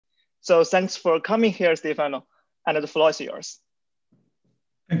So thanks for coming here, Stefano, and the floor is yours.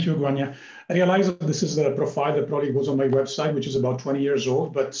 Thank you, Guanya. I realize that this is a profile that probably goes on my website, which is about 20 years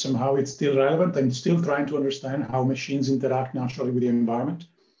old, but somehow it's still relevant. I'm still trying to understand how machines interact naturally with the environment.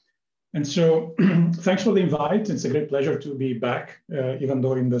 And so thanks for the invite. It's a great pleasure to be back, even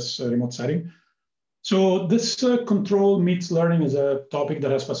though in this remote setting. So this control meets learning is a topic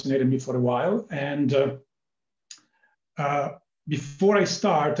that has fascinated me for a while. And before I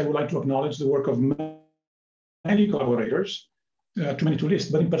start, I would like to acknowledge the work of many collaborators, too many to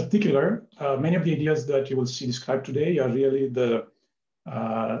list, but in particular, many of the ideas that you will see described today are really the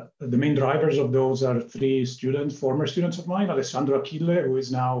main drivers of those are three students, former students of mine, Alessandro Achille, who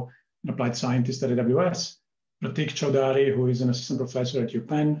is now an applied scientist at AWS, Pratik Chaudhary, who is an assistant professor at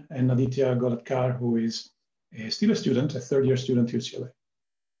UPenn, and Aditya Golatkar, who is still a student, a third-year student at UCLA.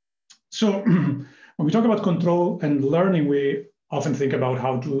 So when we talk about control and learning, we often think about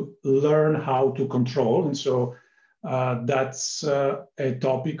how to learn how to control. And so that's a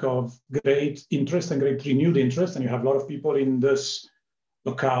topic of great interest and great renewed interest. And you have a lot of people in this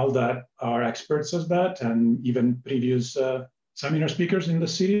locale that are experts at that, and even previous seminar speakers in the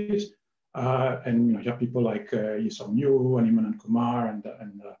series. And you have people like Yisong Yu and Iman and Kumar and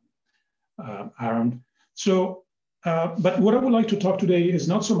Aaron. So, but what I would like to talk today is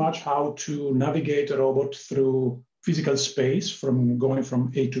not so much how to navigate a robot through physical space from going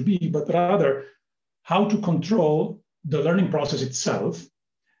from A to B, but rather how to control the learning process itself.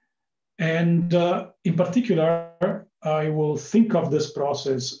 And in particular, I will think of this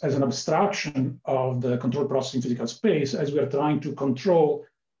process as an abstraction of the control process in physical space as we are trying to control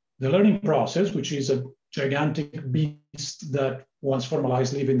the learning process, which is a gigantic beast that once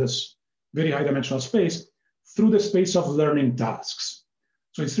formalized live in this very high dimensional space through the space of learning tasks.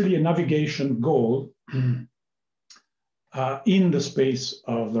 So it's really a navigation goal in the space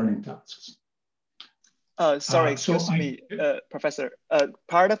of learning tasks. Sorry, excuse me, Professor.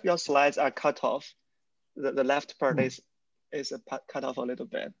 Part of your slides are cut off. The left part is cut off a little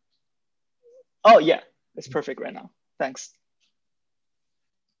bit. Oh yeah, it's perfect right now. Thanks.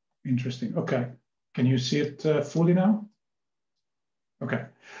 Interesting. Okay. Can you see it fully now? Okay.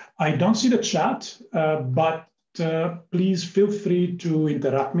 I don't see the chat, but please feel free to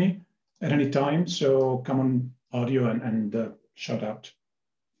interrupt me at any time. So come on audio and shout out.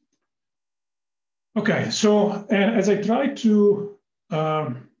 Okay, so as I try to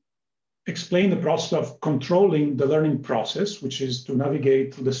explain the process of controlling the learning process, which is to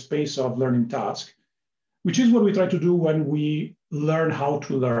navigate through the space of learning task, which is what we try to do when we learn how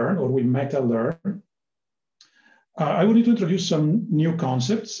to learn or we meta-learn, I will need to introduce some new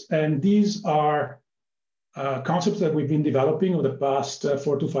concepts. And these are concepts that we've been developing over the past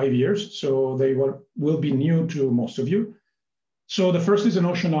 4 to 5 years. So they will be new to most of you. So the first is the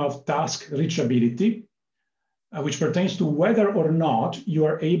notion of task reachability, which pertains to whether or not you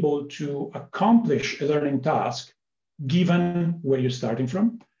are able to accomplish a learning task given where you're starting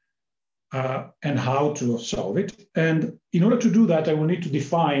from and how to solve it. And in order to do that, I will need to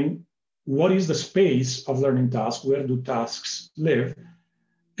define what is the space of learning tasks, where do tasks live?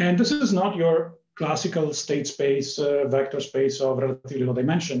 And this is not your classical state space, vector space of relatively low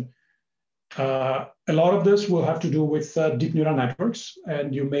dimension. A lot of this will have to do with deep neural networks,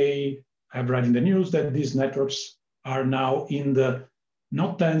 and you may have read in the news that these networks are now in the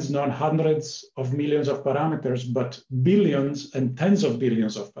not tens, not hundreds of millions of parameters, but billions and tens of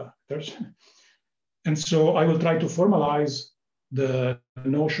billions of parameters. And so I will try to formalize the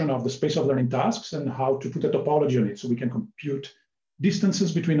notion of the space of learning tasks and how to put a topology on it so we can compute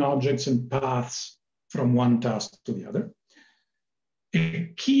distances between objects and paths from one task to the other.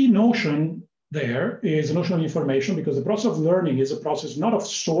 A key notion there is a notion of information, because the process of learning is a process not of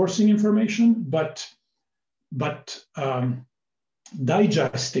sourcing information, but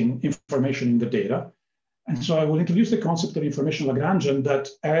digesting information in the data. And so I will introduce the concept of information Lagrangian that,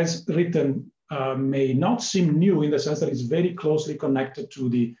 as written, may not seem new in the sense that it's very closely connected to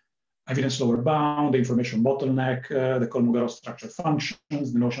the evidence lower bound, the information bottleneck, the Kolmogorov structure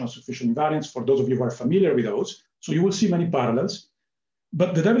functions, the notion of sufficient invariance, for those of you who are familiar with those. So you will see many parallels.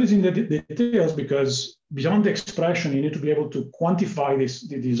 But the devil is in the details, because beyond the expression, you need to be able to quantify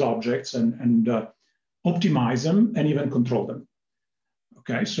these objects and optimize them and even control them.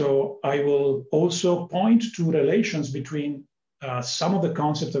 Okay, so I will also point to relations between some of the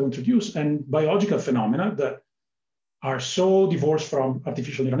concepts I will introduce and biological phenomena that are so divorced from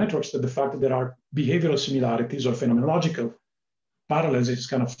artificial neural networks that the fact that there are behavioral similarities or phenomenological parallels is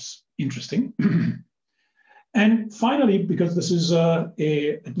kind of interesting. And finally, because this is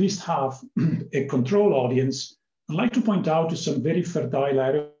at least half a control audience, I'd like to point out to some very fertile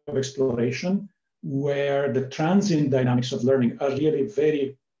area of exploration where the transient dynamics of learning are really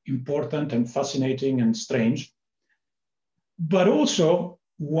very important and fascinating and strange. But also,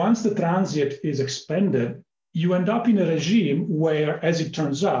 once the transient is expanded, you end up in a regime where, as it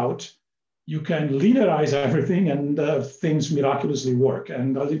turns out, you can linearize everything and things miraculously work.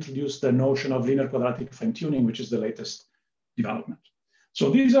 And I'll introduce the notion of linear quadratic fine-tuning, which is the latest development. So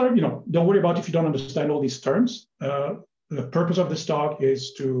these are, don't worry about if you don't understand all these terms. The purpose of this talk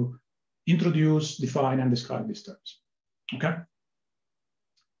is to introduce, define, and describe these terms. Okay?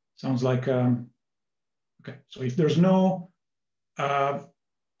 Sounds like, okay. So if there's no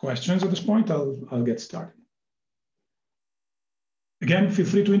questions at this point, I'll get started. Again, feel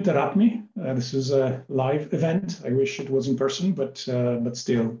free to interrupt me. This is a live event. I wish it was in person, but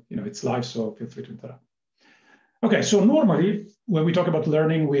still, it's live, so feel free to interrupt. Okay, so normally when we talk about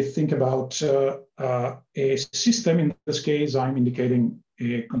learning, we think about a system. In this case, I'm indicating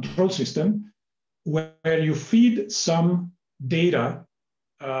a control system where you feed some data.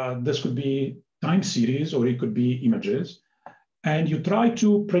 This could be time series or it could be images, and you try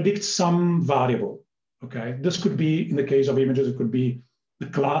to predict some variable. Okay, this could be, in the case of images, it could be the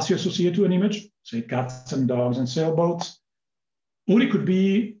class you associate to an image, say cats and dogs and sailboats, or it could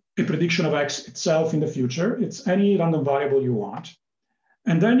be a prediction of X itself in the future. It's any random variable you want.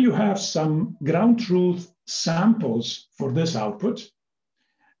 And then you have some ground truth samples for this output.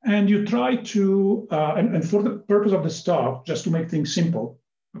 And you try to, and for the purpose of this talk, just to make things simple,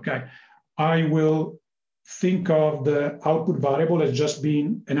 okay, I will think of the output variable as just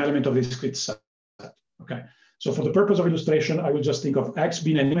being an element of a discrete set. Okay, so for the purpose of illustration, I will just think of X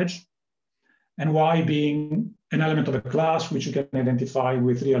being an image and Y being an element of a class, which you can identify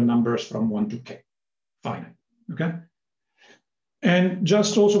with real numbers from 1 to K, finite, okay? And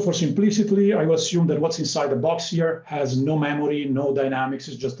just also for simplicity, I will assume that what's inside the box here has no memory, no dynamics,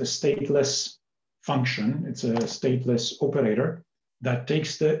 it's just a stateless function. It's a stateless operator that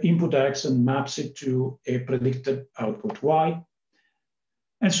takes the input X and maps it to a predicted output Y.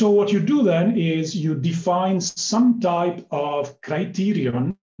 And so what you do then is you define some type of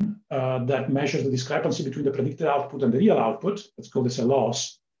criterion that measures the discrepancy between the predicted output and the real output. Let's call this a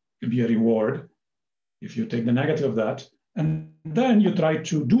loss. It could be a reward if you take the negative of that. And then you try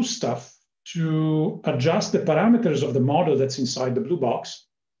to do stuff to adjust the parameters of the model that's inside the blue box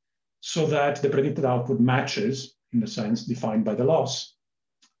so that the predicted output matches, in the sense defined by the loss,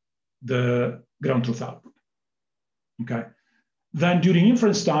 the ground truth output. Okay. Then during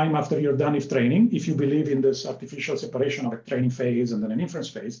inference time, after you're done with training, if you believe in this artificial separation of a training phase and then an inference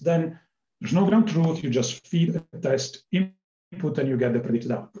phase, then there's no ground truth. You just feed a test input and you get the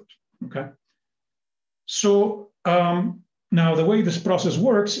predicted output, okay? So now the way this process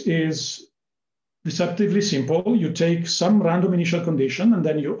works is deceptively simple. You take some random initial condition and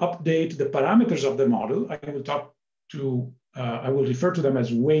then you update the parameters of the model. I will refer to them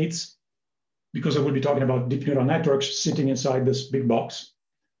as weights, because I will be talking about deep neural networks sitting inside this big box,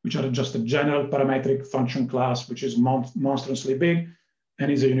 which are just a general parametric function class, which is monstrously big and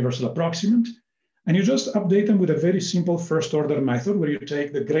is a universal approximant. And you just update them with a very simple first order method where you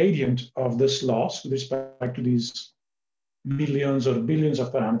take the gradient of this loss with respect to these millions or billions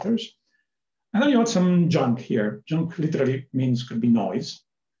of parameters. And then you add some junk here. Junk literally means could be noise.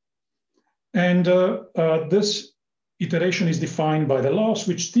 And this iteration is defined by the loss,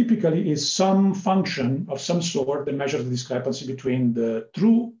 which typically is some function of some sort that measures the discrepancy between the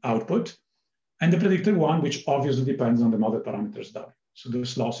true output and the predicted one, which obviously depends on the model parameters W. So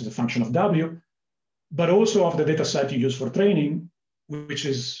this loss is a function of W, but also of the data set you use for training, which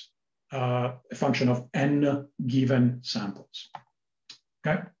is a function of N given samples.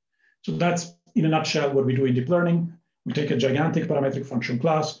 Okay, so that's in a nutshell what we do in deep learning. We take a gigantic parametric function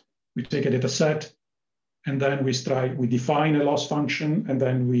class, we take a data set, and then we define a loss function, and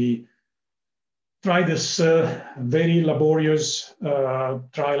then we try this very laborious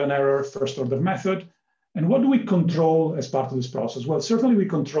trial and error first order method. And what do we control as part of this process? Well, certainly we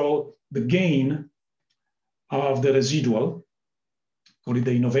control the gain of the residual, call it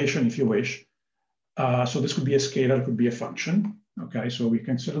the innovation if you wish. So this could be a scalar, it could be a function. Okay, so we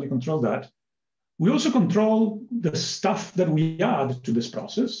can certainly control that. We also control the stuff that we add to this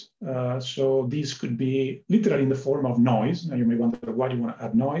process. So these could be literally in the form of noise. Now you may wonder, why do you want to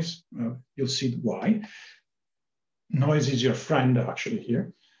add noise? You'll see why. Noise is your friend actually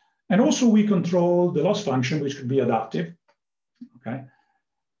here. And also we control the loss function, which could be adaptive, okay?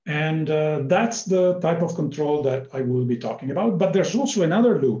 And that's the type of control that I will be talking about. But there's also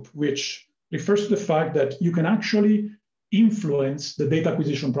another loop, which refers to the fact that you can actually influence the data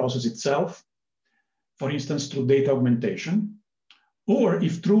acquisition process itself. for instance, through data augmentation, or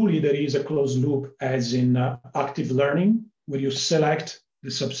if truly there is a closed loop, as in active learning, where you select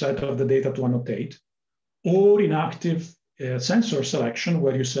the subset of the data to annotate, or in active sensor selection,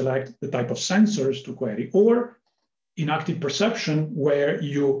 where you select the type of sensors to query, or in active perception, where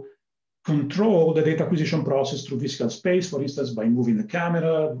you control the data acquisition process through physical space, for instance, by moving the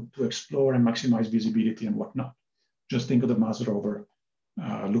camera to explore and maximize visibility and whatnot. Just think of the Mars rover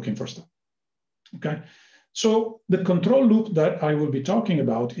looking for stuff. Okay, so the control loop that I will be talking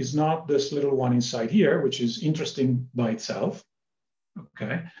about is not this little one inside here, which is interesting by itself.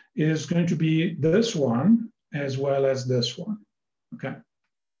 Okay, it is going to be this one as well as this one. Okay,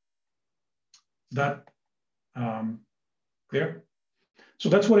 that clear? So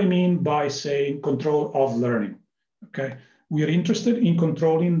that's what I mean by saying control of learning. Okay, we are interested in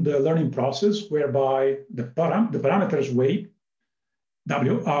controlling the learning process whereby the parameters weight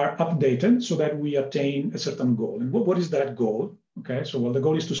W are updated so that we attain a certain goal. And what is that goal? Okay, so well, the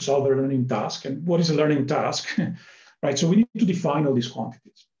goal is to solve a learning task. And what is a learning task? Right, so we need to define all these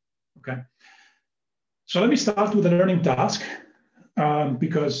quantities. Okay, so let me start with the learning task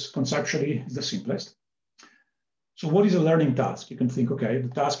because conceptually it's the simplest. So what is a learning task? You can think, okay,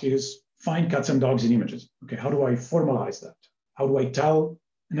 the task is find cats and dogs in images. Okay, how do I formalize that? How do I tell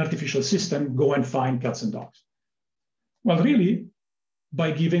an artificial system, go and find cats and dogs? Well, really,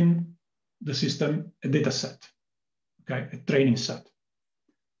 by giving the system a data set, okay, a training set.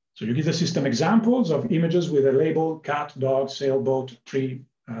 So you give the system examples of images with a label, cat, dog, sailboat, tree,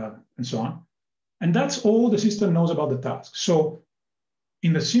 and so on. And that's all the system knows about the task. So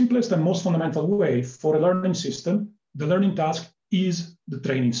in the simplest and most fundamental way for a learning system, the learning task is the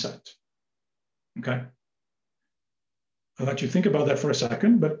training set, okay? I'll let you think about that for a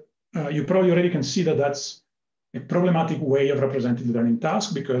second, but you probably already can see that that's a problematic way of representing the learning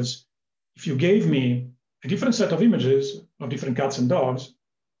task, because if you gave me a different set of images of different cats and dogs,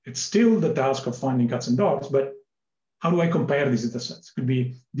 it's still the task of finding cats and dogs, but how do I compare these data sets? It could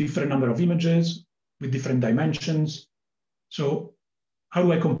be different number of images with different dimensions. So how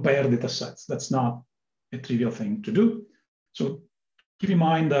do I compare data sets? That's not a trivial thing to do. So keep in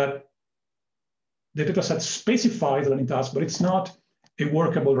mind that the data set specifies the learning task, but it's not a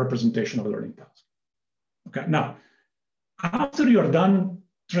workable representation of a learning task. Okay, now, after you're done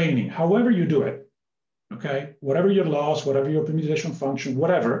training, however you do it, okay, whatever your loss, whatever your optimization function,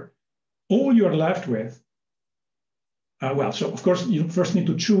 whatever, all you're left with, well, so of course, you first need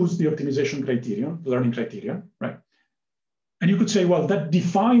to choose the optimization criterion, the learning criterion, right? And you could say, well, that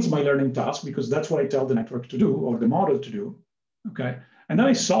defines my learning task because that's what I tell the network to do or the model to do, okay? And then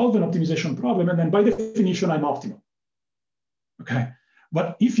I solve an optimization problem, and then by definition, I'm optimal, okay?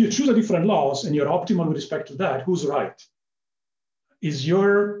 But if you choose a different loss and you're optimal with respect to that, who's right? Is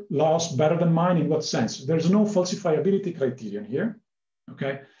your loss better than mine? In what sense? There's no falsifiability criterion here,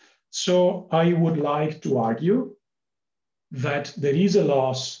 okay? So I would like to argue that there is a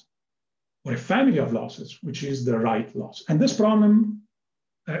loss or a family of losses, which is the right loss. And this problem,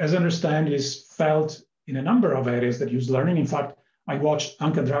 as I understand, is felt in a number of areas that use learning. In fact, I watched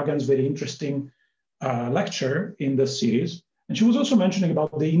Anka Dragan's very interesting lecture in this series. And she was also mentioning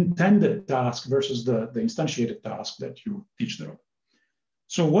about the intended task versus the instantiated task that you teach there.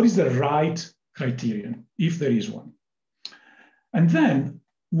 So what is the right criterion, if there is one? And then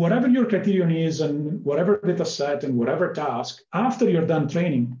whatever your criterion is and whatever data set and whatever task, after you're done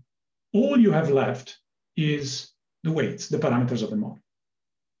training, all you have left is the weights, the parameters of the model,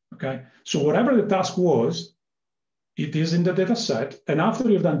 okay? So whatever the task was, it is in the data set, and after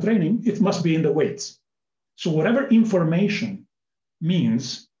you've done training, it must be in the weights. So whatever information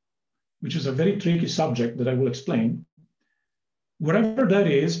means, which is a very tricky subject that I will explain, whatever that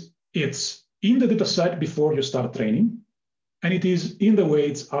is, it's in the data set before you start training, and it is in the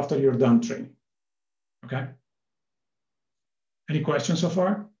weights after you're done training, okay? Any questions so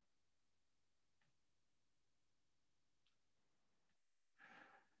far?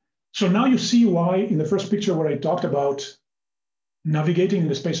 So now you see why in the first picture where I talked about navigating in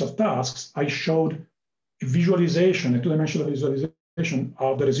the space of tasks, I showed a visualization, a two-dimensional visualization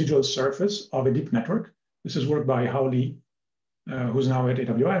of the residual surface of a deep network. This is work by Hao Li, who's now at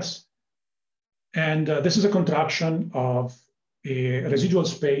AWS. And this is a contraction of a residual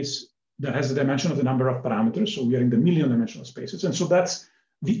space that has the dimension of the number of parameters. So we are in the million dimensional spaces. And so that's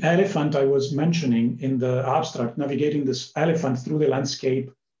the elephant I was mentioning in the abstract, navigating this elephant through the landscape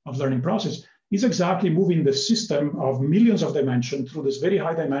of learning process is exactly moving the system of millions of dimensions through this very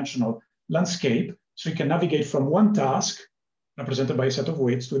high dimensional landscape so you can navigate from one task represented by a set of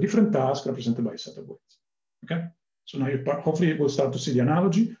weights to a different task represented by a set of weights, okay? So now you hopefully will start to see the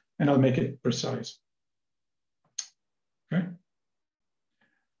analogy and I'll make it precise. Okay.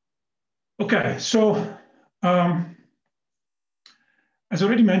 Okay, so as I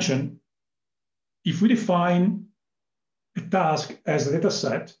already mentioned, if we define a task as a data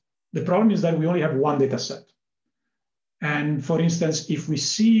set, the problem is that we only have one data set. And for instance, if we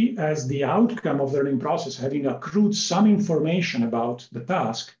see as the outcome of the learning process having accrued some information about the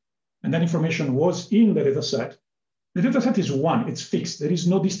task, and that information was in the data set is one, it's fixed. There is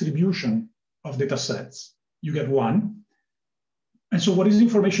no distribution of data sets. You get one. And so what this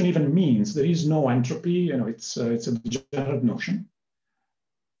information even means, there is no entropy, it's a degenerate notion.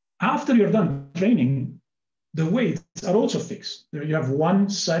 After you're done training, the weights are also fixed. There you have one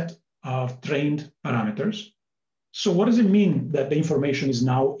set of trained parameters. So what does it mean that the information is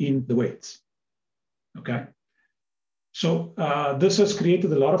now in the weights? Okay. So this has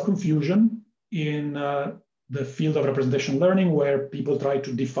created a lot of confusion in the field of representation learning, where people try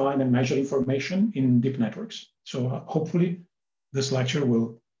to define and measure information in deep networks. So hopefully this lecture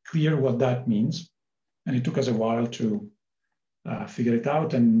will clear what that means. And it took us a while to figure it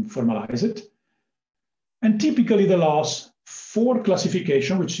out and formalize it. And typically the loss for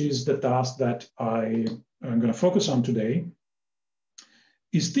classification, which is the task that I am going to focus on today,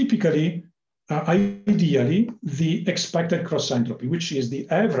 is typically, ideally, the expected cross-entropy, which is the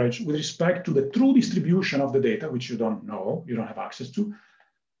average with respect to the true distribution of the data, which you don't know, you don't have access to,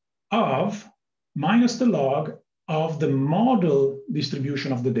 of minus the log of the model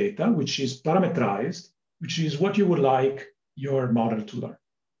distribution of the data, which is parameterized, which is what you would like your model to learn,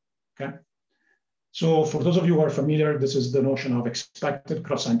 okay? So for those of you who are familiar, this is the notion of expected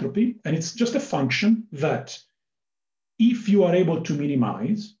cross-entropy, and it's just a function that if you are able to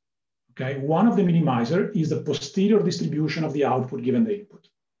minimize, okay, one of the minimizer is the posterior distribution of the output given the input.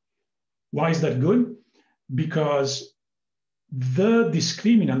 Why is that good? Because the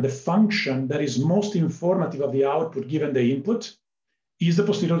discriminant, the function that is most informative of the output given the input, is the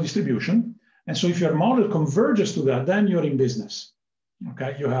posterior distribution. And so if your model converges to that, then you're in business.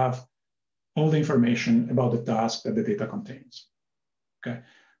 Okay, you have all the information about the task that the data contains. Okay.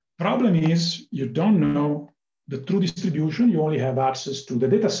 Problem is you don't know the true distribution. You only have access to the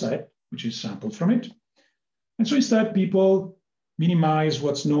data set, which is sampled from it. And so instead, people minimize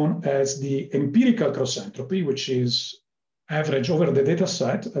what's known as the empirical cross-entropy, which is average over the data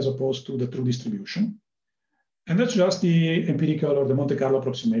set as opposed to the true distribution. And that's just the empirical or the Monte Carlo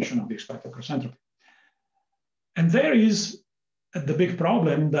approximation of the expected cross-entropy. And there is the big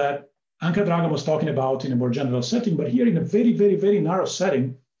problem that Anka Dragan was talking about in a more general setting, but here in a very, very, very narrow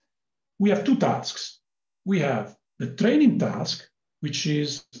setting, we have two tasks. We have the training task, which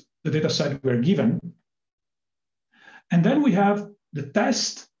is the data set we're given. And then we have the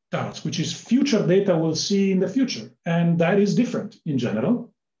test task, which is future data we'll see in the future. And that is different in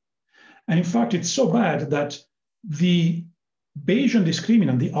general. And in fact, it's so bad that the Bayesian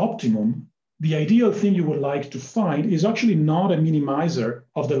discriminant, the optimum, the ideal thing you would like to find, is actually not a minimizer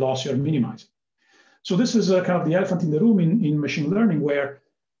of the loss you're minimizing. So this is kind of the elephant in the room in machine learning, where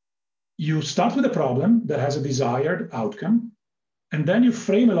you start with a problem that has a desired outcome, and then you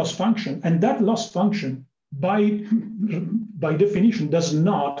frame a loss function, and that loss function, by definition, does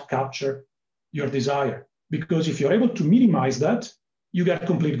not capture your desire. Because if you're able to minimize that, you get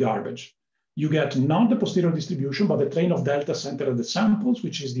complete garbage. You get not the posterior distribution, but the train of delta centered at the samples,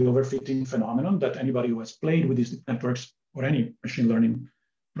 which is the overfitting phenomenon that anybody who has played with these networks or any machine learning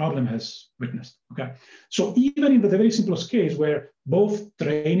problem has witnessed. Okay, so even in the very simplest case where both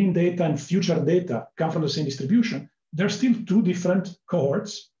training data and future data come from the same distribution, there are still two different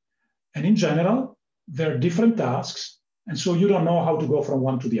cohorts. And in general, they're different tasks. And so you don't know how to go from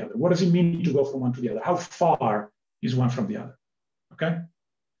one to the other. What does it mean to go from one to the other? How far is one from the other? Okay.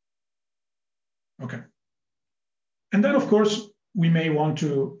 Okay. And then, of course, we may want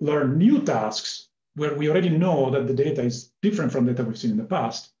to learn new tasks where we already know that the data is different from data we've seen in the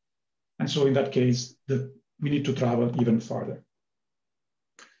past. And so in that case, we need to travel even farther.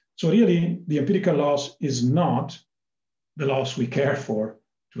 So really, the empirical loss is not the loss we care for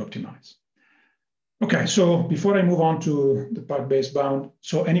to optimize. Okay, so before I move on to the part-based bound,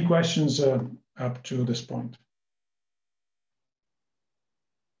 so any questions up to this point?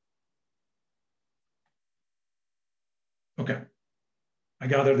 Okay, I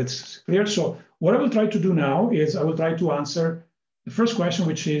gather that's clear. So what I will try to do now is I will try to answer the first question,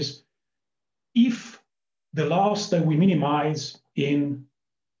 which is, if the loss that we minimize in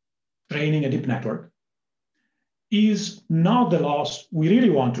training a deep network is not the loss we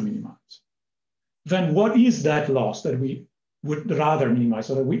really want to minimize, then what is that loss that we would rather minimize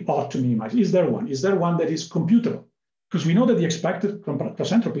or that we ought to minimize? Is there one? Is there one that is computable? Because we know that the expected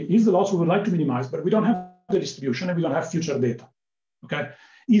cross entropy is the loss we would like to minimize, but we don't have the distribution and we don't have future data. Okay,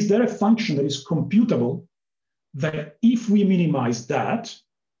 is there a function that is computable that if we minimize that,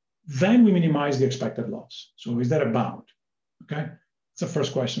 then we minimize the expected loss? So is there a bound? Okay, that's the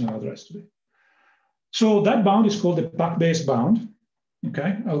first question I'll address today. So that bound is called the Puck-based bound.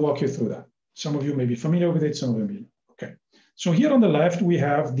 Okay, I'll walk you through that. Some of you may be familiar with it, some of you may not. Okay, so here on the left we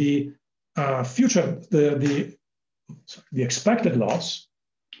have the the expected loss.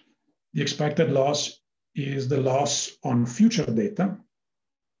 The expected loss is the loss on future data.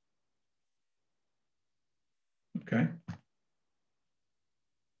 Okay.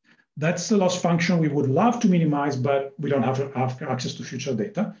 That's the loss function we would love to minimize, but we don't have access to future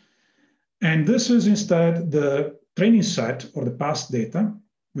data. And this is instead the training set or the past data,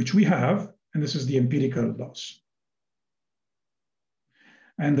 which we have, and this is the empirical loss.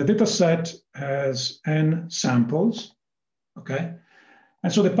 And the data set has n samples, okay?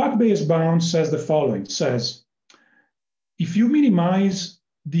 And so the Puck-based bound says the following, says, if you minimize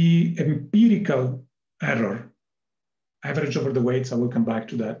the empirical error, average over the weights, I will come back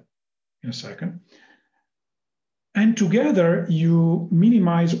to that in a second, and together you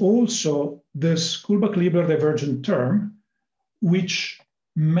minimize also this Kullback-Leibler divergent term, which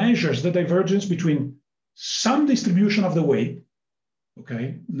measures the divergence between some distribution of the weight.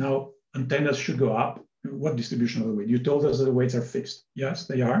 Okay, now antennas should go up. What distribution of the weight? You told us that the weights are fixed. Yes,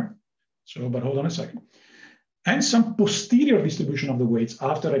 they are. So, but hold on a second. And some posterior distribution of the weights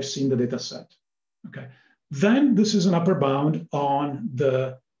after I've seen the data set. Okay, then this is an upper bound on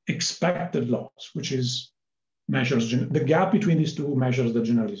the expected loss, which is measures the gap between these two measures the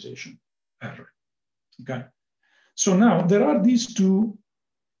generalization error. Okay, so now there are these two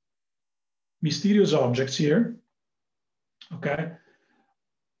mysterious objects here. Okay,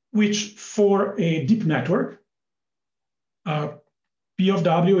 which for a deep network, P of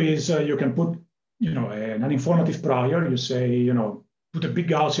W is you can put, an uninformative prior. You say, put a big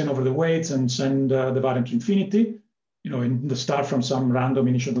Gaussian over the weights and send the variant to infinity, in the start from some random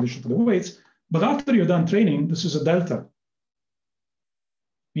initial condition for the weights. But after you're done training, this is a delta,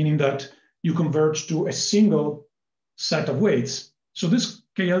 meaning that you converge to a single set of weights. So this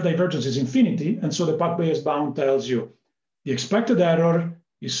KL divergence is infinity, and so the Puck-based bound tells you the expected error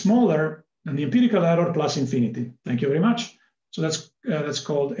is smaller than the empirical error plus infinity. Thank you very much. So that's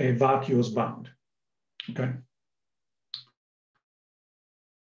called a vacuous bound. Okay.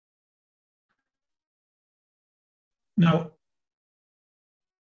 Now,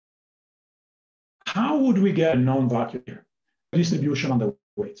 how would we get a non-vacuum here? Distribution on the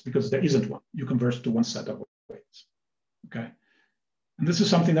weights, because there isn't one. You converge to one set of weights. Okay. And this is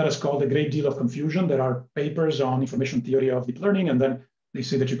something that is called a great deal of confusion. There are papers on information theory of deep learning, and then they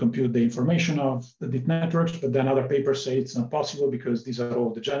say that you compute the information of the deep networks, but then other papers say it's not possible because these are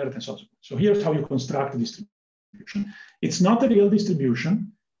all degenerate and so on. So here's how you construct the distribution. It's not a real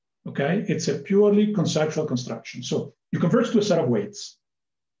distribution, okay? It's a purely conceptual construction. So you converge to a set of weights,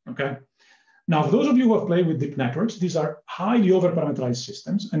 okay? Now, for those of you who have played with deep networks, these are highly overparameterized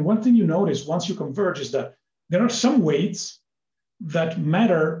systems. And one thing you notice once you converge is that there are some weights that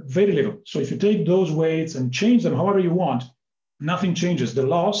matter very little. So if you take those weights and change them however you want, nothing changes. The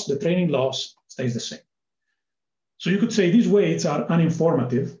loss, the training loss, stays the same. So you could say these weights are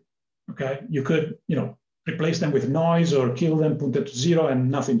uninformative. Okay, you could replace them with noise or kill them, put them to zero, and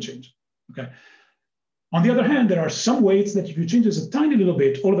nothing changes. Okay. On the other hand, there are some weights that if you change this a tiny little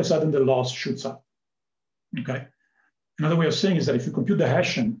bit, all of a sudden the loss shoots up. Okay. Another way of saying is that if you compute the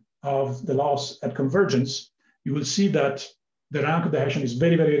Hessian of the loss at convergence, you will see that the rank of the Hessian is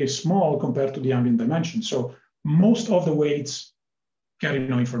very, very, very small compared to the ambient dimension. So most of the weights carry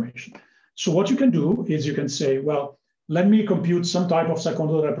no information. So what you can do is you can say, well, let me compute some type of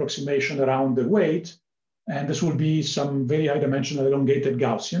second-order approximation around the weight, and this will be some very high-dimensional elongated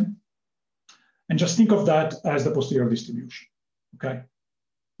Gaussian. And just think of that as the posterior distribution, okay?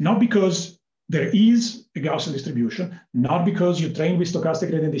 Not because there is a Gaussian distribution, not because you train with stochastic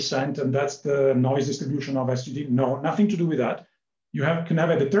gradient descent and that's the noise distribution of SGD. No, nothing to do with that. You can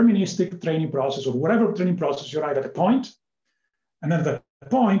have a deterministic training process or whatever training process you arrive at a point, and then at that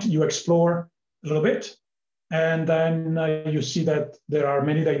point you explore a little bit, and then you see that there are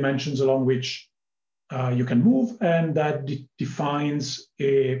many dimensions along which you can move, and that defines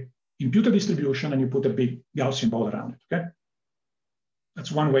a imputed distribution, and you put a big Gaussian ball around it, okay?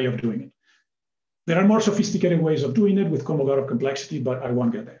 That's one way of doing it. There are more sophisticated ways of doing it with Kolmogorov complexity, but I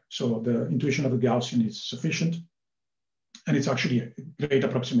won't get there. So the intuition of the Gaussian is sufficient, and it's actually a great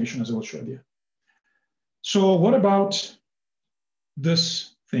approximation, as I will show you. So what about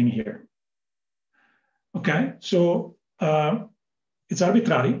this thing here? Okay, so it's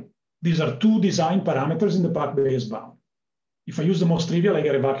arbitrary. these are two design parameters in the Park-Bayes bound. If I use the most trivial, I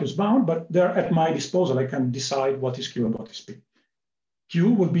get a vacuous bound, but they're at my disposal. I can decide what is Q and what is P.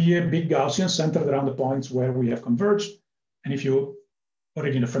 Q will be a big Gaussian centered around the points where we have converged. And if you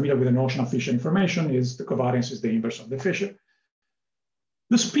already are familiar with the notion of Fisher information, is the covariance is the inverse of the Fisher.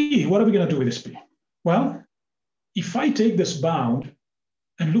 This P, what are we going to do with this P? Well, if I take this bound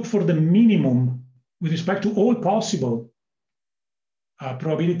and look for the minimum with respect to all possible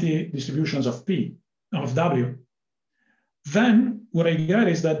probability distributions of P, of W, then what I get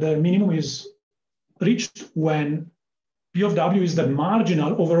is that the minimum is reached when P of W is the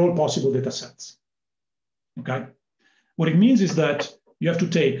marginal overall possible data sets. Okay? What it means is that you have to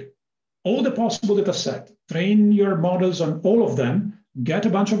take all the possible data set, train your models on all of them, get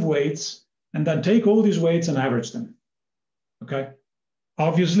a bunch of weights, and then take all these weights and average them. Okay?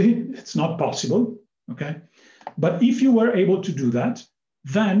 Obviously, it's not possible. Okay? But if you were able to do that,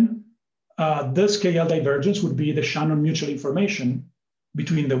 then this KL divergence would be the Shannon mutual information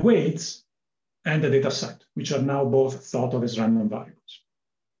between the weights and the data set, which are now both thought of as random variables.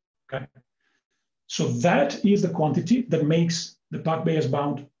 Okay? So that is the quantity that makes the Park-Bayes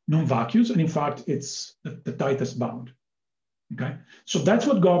bound non-vacuous, and in fact, it's the tightest bound. Okay? So that's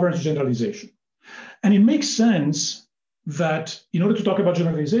what governs generalization. And it makes sense that in order to talk about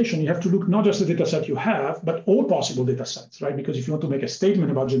generalization, you have to look not just at the data set you have, but all possible data sets, right? Because if you want to make a statement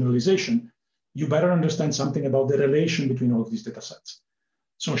about generalization, you better understand something about the relation between all of these data sets.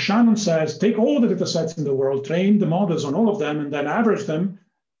 So Shannon says, take all the data sets in the world, train the models on all of them, and then average them,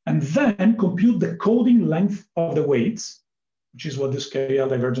 and then compute the coding length of the weights, which is what this KL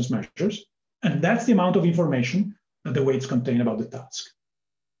divergence measures. And that's the amount of information that the weights contain about the task.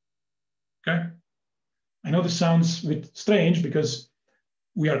 Okay? I know this sounds a bit strange because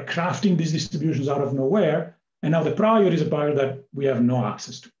we are crafting these distributions out of nowhere, and now the prior is a prior that we have no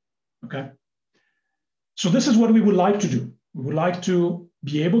access to. Okay? So this is what we would like to do. We would like to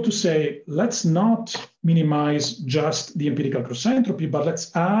be able to say, let's not minimize just the empirical cross entropy, but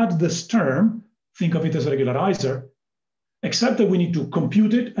let's add this term, think of it as a regularizer, except that we need to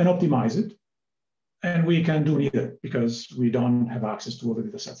compute it and optimize it. And we can do neither because we don't have access to all the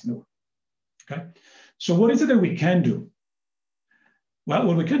data sets in the world. Okay? So what is it that we can do? Well,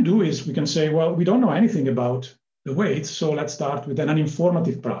 what we can do is we can say, well, we don't know anything about the weights, so let's start with an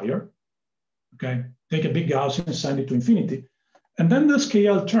uninformative prior. Okay? Take a big Gaussian and send it to infinity. And then this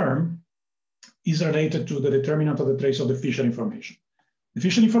KL term is related to the determinant of the trace of the Fisher information. The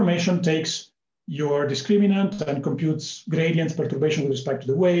Fisher information takes your discriminant and computes gradients, perturbation with respect to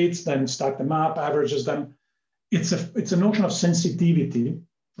the weights, then stack them up, averages them. It's a notion of sensitivity,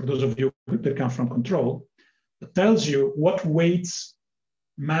 for those of you that come from control, that tells you what weights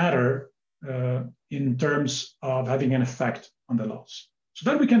matter in terms of having an effect on the loss. So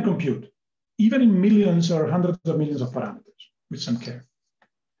that we can compute, even in millions or hundreds of millions of parameters with some care.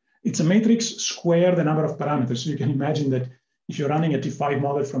 It's a matrix square the number of parameters. So you can imagine that if you're running a T5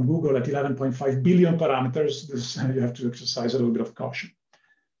 model from Google at 11.5 billion parameters, you have to exercise a little bit of caution.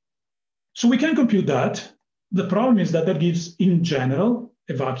 So we can compute that. The problem is that that gives, in general,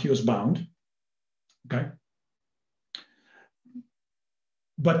 a vacuous bound. Okay.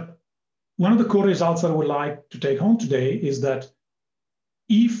 But one of the core results that I would like to take home today is that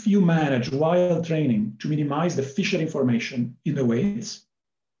if you manage while training to minimize the Fisher information in the weights,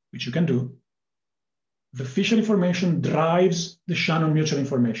 which you can do, the Fisher information drives the Shannon mutual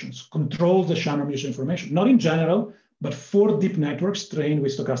informations, controls the Shannon mutual information, not in general, but for deep networks trained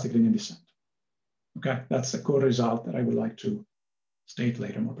with stochastic linear descent. Okay, that's the core result that I would like to state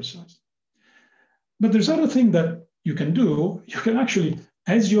later more precisely. But there's other thing that you can do. You can actually,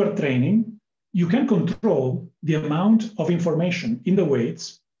 as you are training, you can control the amount of information in the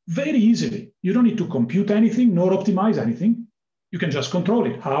weights very easily. You don't need to compute anything nor optimize anything. You can just control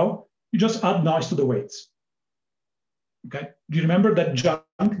it. How? You just add noise to the weights. Okay. Do you remember that junk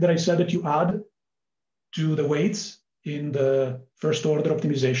that I said that you add to the weights in the first order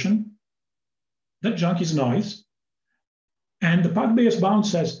optimization? That junk is noise. And the Park-Bayes bound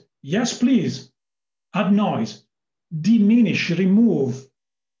says, yes, please, add noise, diminish, remove,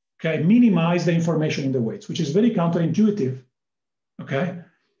 okay, minimize the information in the weights, which is very counterintuitive, okay?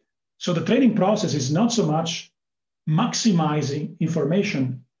 So the training process is not so much maximizing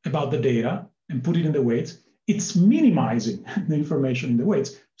information about the data and put it in the weights, it's minimizing the information in the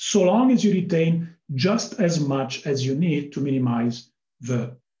weights, so long as you retain just as much as you need to minimize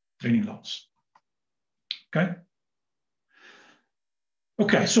the training loss, okay?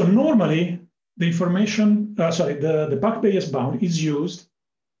 Okay, so normally the information, the Park-Bayes bound is used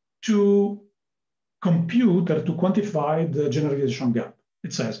to compute or to quantify the generalization gap.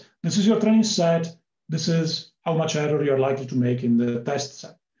 It says, this is your training set. This is how much error you're likely to make in the test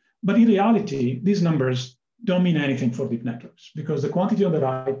set. But in reality, these numbers don't mean anything for deep networks because the quantity on the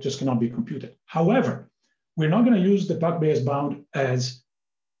right just cannot be computed. However, we're not going to use the Puck-Bayes bound as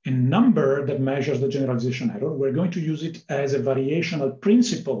a number that measures the generalization error. We're going to use it as a variational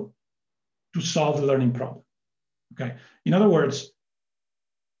principle to solve the learning problem. Okay. In other words,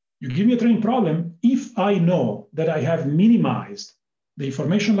 you give me a training problem. If I know that I have minimized the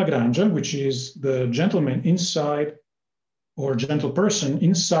information Lagrange, which is the gentleman inside or gentle person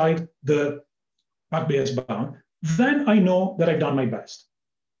inside the Puck-Bayes bound, then I know that I've done my best.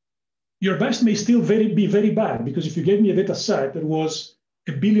 Your best may still be very bad, because if you gave me a data set that was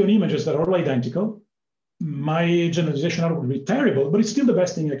 1 billion images that are all identical, my generalization error would be terrible, but it's still the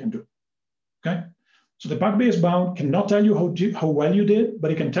best thing I can do. Okay? So the Puck-Bayes bound cannot tell you how well you did,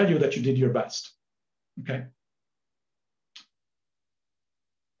 but it can tell you that you did your best. Okay?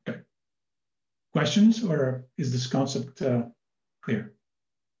 Okay. Questions, or is this concept clear?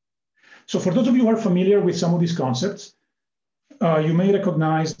 So for those of you who are familiar with some of these concepts, you may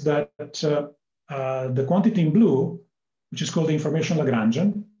recognize that the quantity in blue, which is called the information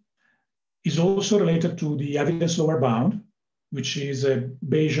Lagrangian, is also related to the evidence lower bound, which is a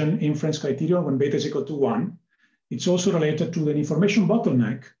Bayesian inference criterion when beta is equal to 1. It's also related to an information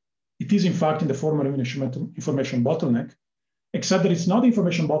bottleneck. It is, in fact, in the form of information bottleneck, except that it's not the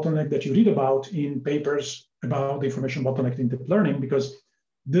information bottleneck that you read about in papers about the information bottleneck in deep learning, because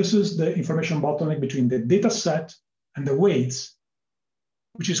this is the information bottleneck between the data set and the weights,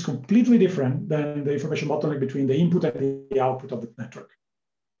 which is completely different than the information bottleneck between the input and the output of the network.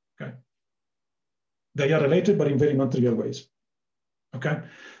 Okay. They are related, but in very non-trivial ways. Okay.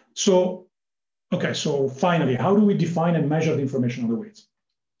 So finally, how do we define and measure the information on the weights?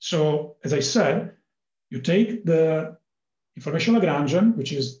 So as I said, you take the information Lagrangian,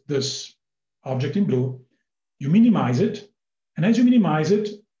 which is this object in blue, you minimize it, and as you minimize it,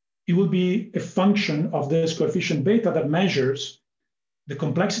 it will be a function of this coefficient beta that measures the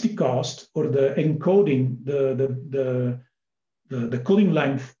complexity cost or the encoding, the coding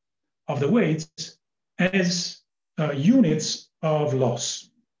length of the weights as units of loss.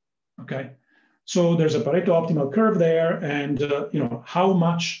 Okay, so there's a Pareto optimal curve there, and how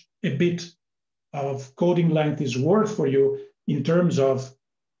much a bit of coding length is worth for you in terms of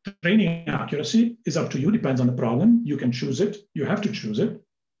training accuracy is up to you, depends on the problem. You can choose it, you have to choose it.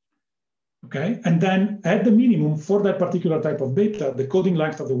 Okay, and then at the minimum for that particular type of beta, the coding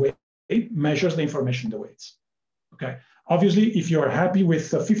length of the weight measures the information in the weights. Okay, obviously, if you are happy with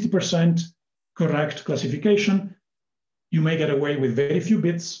 50% correct classification, you may get away with very few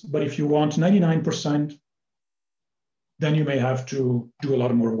bits, but if you want 99%, then you may have to do a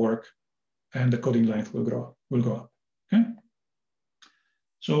lot more work and the coding length will go up, okay?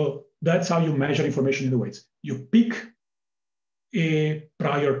 So that's how you measure information in the weights. You pick a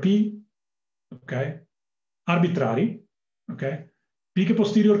prior P, okay, arbitrary, okay? Pick a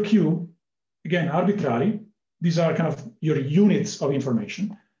posterior Q, again, arbitrary. These are kind of your units of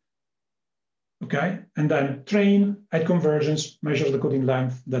information, okay? And then train at convergence, measures the coding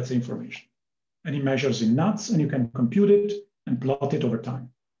length, that's the information. And it measures in nuts, and you can compute it and plot it over time,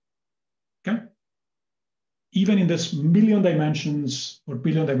 okay? Even in this million dimensions or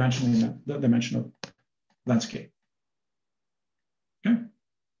billion dimensional landscape, okay?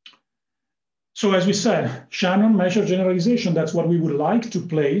 So as we said, Shannon measure generalization, that's what we would like to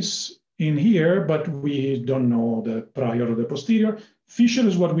place in here, but we don't know the prior or the posterior. Fisher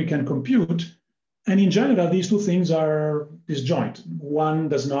is what we can compute. And in general, these two things are disjoint. One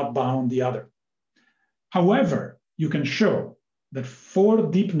does not bound the other. However, you can show that for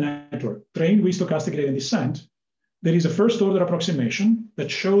deep network trained with stochastic gradient descent, there is a first order approximation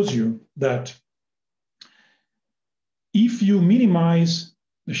that shows you that if you minimize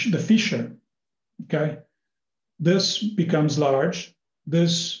the Fisher, okay, this becomes large,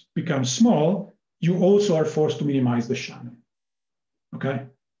 this becomes small, you also are forced to minimize the Shannon, okay?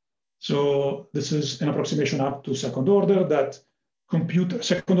 So this is an approximation up to second order that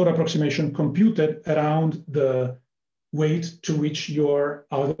second order approximation computed around the weight to which your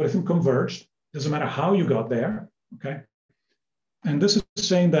algorithm converged. Doesn't matter how you got there, okay? And this is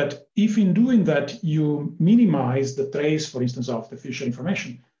saying that if in doing that you minimize the trace, for instance, of the Fisher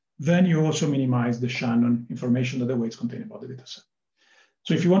information, then you also minimize the Shannon information that the weights contain about the data set.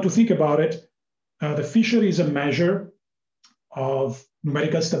 So if you want to think about it, the Fisher is a measure of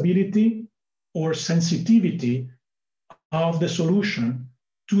numerical stability or sensitivity of the solution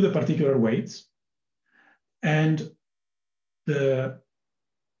to the particular weights. And the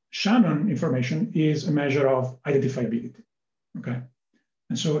Shannon information is a measure of identifiability, okay?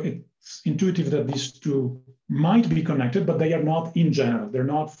 And so it's intuitive that these two might be connected, but they are not in general. They're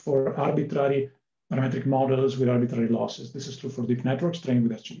not for arbitrary parametric models with arbitrary losses. This is true for deep networks trained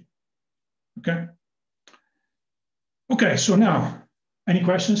with SGD. Okay. Okay, so now, any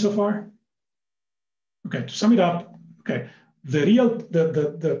questions so far? Okay, to sum it up, okay, the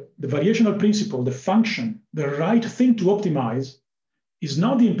variational principle, the function, the right thing to optimize is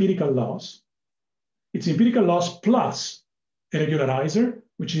not the empirical loss. It's empirical loss plus a regularizer,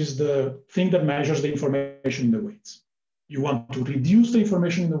 which is the thing that measures the information in the weights. You want to reduce the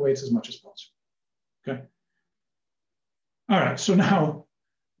information in the weights as much as possible. Okay. All right, so now,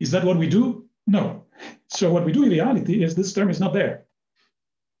 is that what we do? No. So what we do in reality is this term is not there.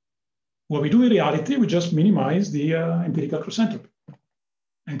 What we do in reality, we just minimize the empirical cross entropy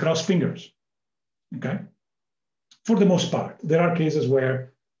and cross fingers, okay? For the most part, there are cases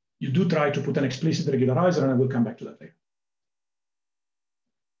where you do try to put an explicit regularizer, and I will come back to that later.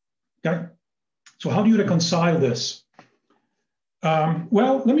 Okay, so how do you reconcile this?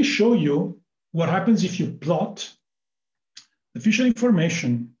 Well, let me show you what happens if you plot the Fisher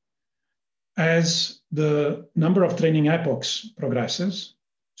information as the number of training epochs progresses.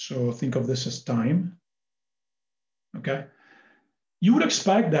 So think of this as time, okay? You would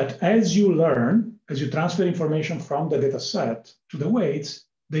expect that as you learn, as you transfer information from the data set to the weights,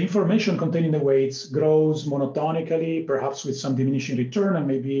 the information contained in the weights grows monotonically, perhaps with some diminishing return and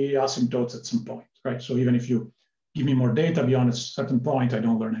maybe asymptotes at some point, right? So even if you give me more data beyond a certain point, I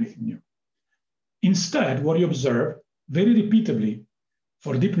don't learn anything new. Instead, what you observe very repeatedly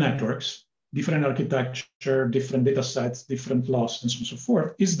for deep networks, different architecture, different data sets, different loss, and so on and so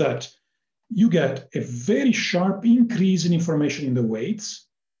forth, is that you get a very sharp increase in information in the weights,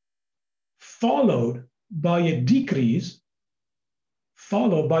 followed by a decrease,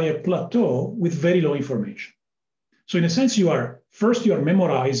 followed by a plateau with very low information. So in a sense, you are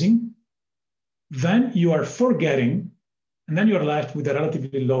memorizing, then you are forgetting, and then you're left with a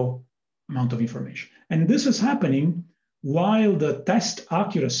relatively low amount of information. And this is happening while the test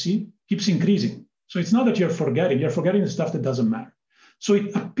accuracy keeps increasing. So it's not that you're forgetting the stuff that doesn't matter. So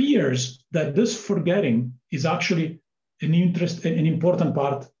it appears that this forgetting is actually an important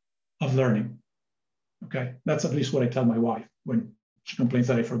part of learning. Okay, that's at least what I tell my wife when she complains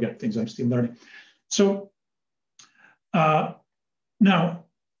that I forget things. I'm still learning. So now,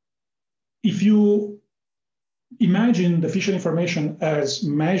 if you imagine the Fisher information as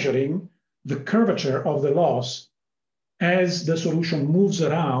measuring the curvature of the loss as the solution moves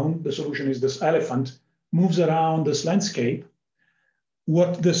around, the solution is this elephant, moves around this landscape,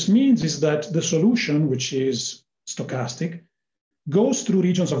 what this means is that the solution, which is stochastic, goes through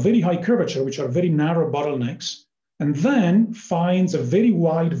regions of very high curvature, which are very narrow bottlenecks, and then finds a very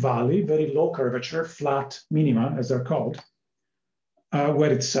wide valley, very low curvature, flat minima, as they're called,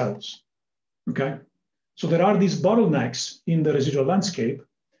 where it settles, okay? So there are these bottlenecks in the residual landscape,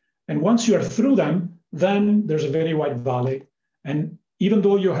 and once you are through them, then there's a very wide valley. And even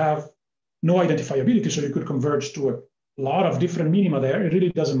though you have no identifiability, so you could converge to a lot of different minima there, it really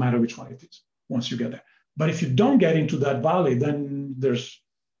doesn't matter which one it is once you get there. But if you don't get into that valley, then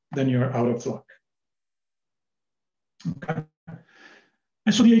you're out of luck. Okay.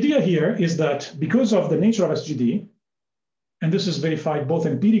 And so the idea here is that because of the nature of SGD, and this is verified both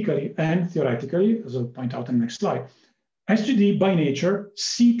empirically and theoretically, as I'll point out in the next slide, SGD by nature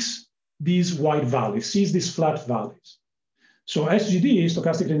seeks these wide valleys, sees these flat valleys. So SGD,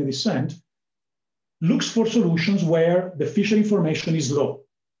 stochastic linear descent, looks for solutions where the Fisher information is low.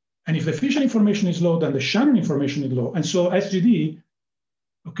 And if the Fisher information is low, then the Shannon information is low. And so SGD,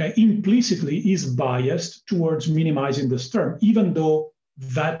 okay, implicitly is biased towards minimizing this term, even though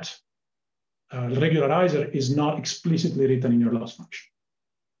that regularizer is not explicitly written in your loss function,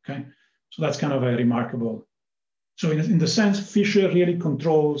 okay? So that's kind of a remarkable. So in the sense, Fisher really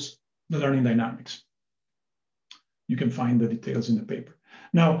controls the learning dynamics. You can find the details in the paper.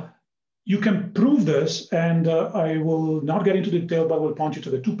 Now, you can prove this, and I will not get into detail, but will point you to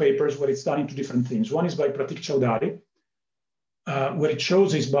the two papers where it's done into different things. One is by Pratik Chaudhary, where it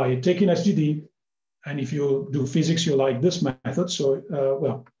shows is by taking SGD, and if you do physics, you like this method. So,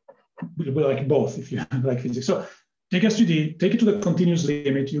 well, we like both if you like physics. So take SGD, take it to the continuous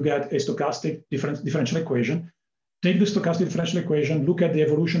limit, you get a stochastic differential equation. Take the stochastic differential equation, look at the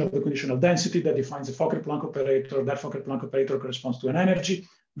evolution of the conditional density that defines a Fokker-Planck operator. That Fokker-Planck operator corresponds to an energy.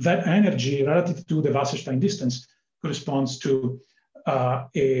 That energy relative to the Wasserstein distance corresponds to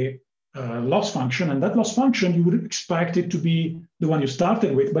a loss function. And that loss function, you would expect it to be the one you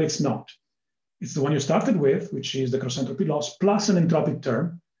started with, but it's not. It's the one you started with, which is the cross-entropy loss, plus an entropic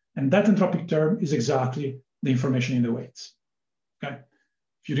term. And that entropic term is exactly the information in the weights, okay?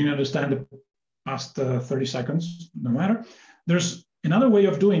 if you didn't understand the past 30 seconds, no matter. There's another way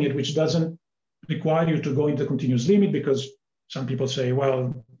of doing it, which doesn't require you to go into the continuous limit, because some people say,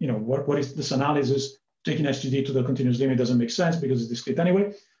 well, you know, what is this analysis? Taking SGD to the continuous limit doesn't make sense because it's discrete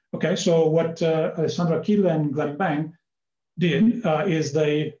anyway. Okay, so what Alessandra Kill and Glenn Bang did is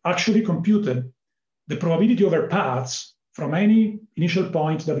they actually computed the probability over paths from any initial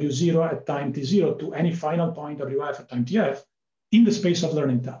point W0 at time T0 to any final point WF at time TF in the space of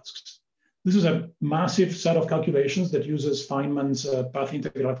learning tasks. This is a massive set of calculations that uses Feynman's path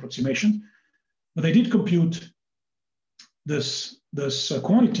integral approximation. But they did compute this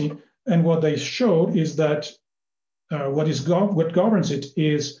quantity, and what they showed is that what governs it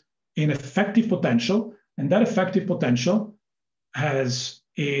is an effective potential, and that effective potential has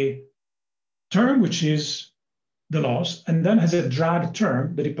a term which is the loss, and then has a drag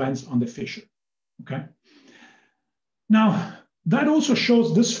term that depends on the Fisher. Okay. Now that also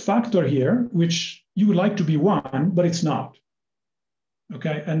shows this factor here, which you would like to be 1, but it's not.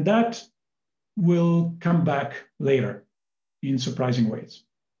 Okay, and that will come back later in surprising ways.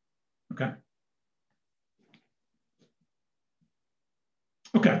 Okay.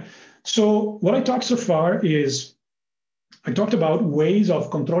 Okay, so what I talked so far is I talked about ways of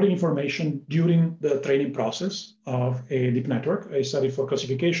controlling information during the training process of a deep network. I studied for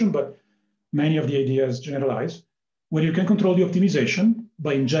classification, but many of the ideas generalize, where you can control the optimization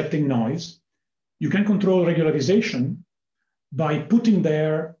by injecting noise. You can control regularization by putting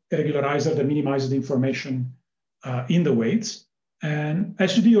there a regularizer that minimizes the information in the weights. And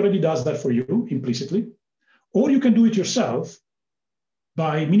SGD already does that for you implicitly. Or you can do it yourself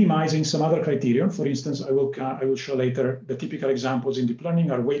by minimizing some other criterion. For instance, I will show later the typical examples in deep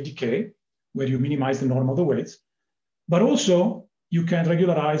learning are weight decay, where you minimize the norm of the weights. But also, you can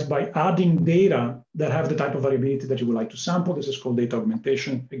regularize by adding data that have the type of variability that you would like to sample. This is called data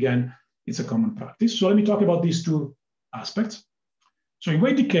augmentation. Again, it's a common practice. So let me talk about these two aspects. So in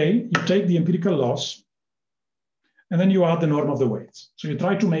weight decay, you take the empirical loss, and then you add the norm of the weights. So you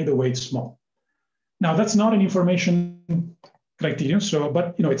try to make the weights small. Now, that's not an information criterion,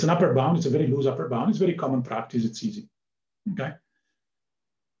 but you know, it's an upper bound. It's a very loose upper bound. It's very common practice. It's easy. Okay.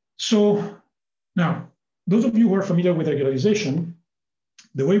 So now, those of you who are familiar with regularization,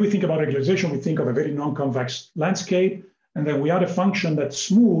 the way we think about regularization, we think of a very non-convex landscape, and then we add a function that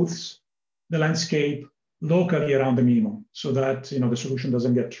smooths the landscape locally around the minimum, so that the solution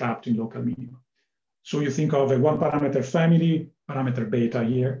doesn't get trapped in local minimum. So you think of a one-parameter family, parameter beta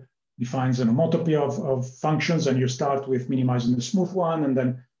here, defines an homotopy of functions, and you start with minimizing the smooth one, and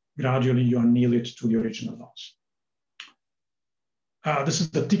then gradually you anneal it to the original loss. This is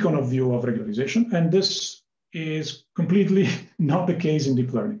the Tikhonov view of regularization, and this is completely not the case in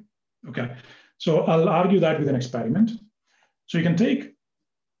deep learning. Okay, so I'll argue that with an experiment. So you can take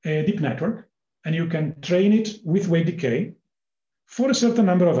a deep network, and you can train it with weight decay for a certain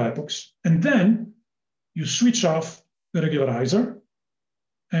number of epochs, and then you switch off the regularizer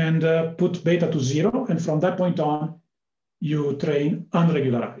and put beta to 0, and from that point on, you train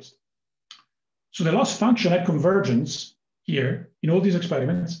unregularized. So the loss function at convergence here, in all these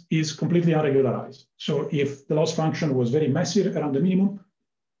experiments, is completely unregularized. So if the loss function was very messy around the minimum,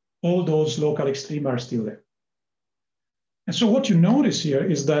 all those local extremes are still there. And so what you notice here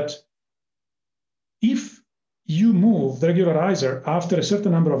is that if you move the regularizer after a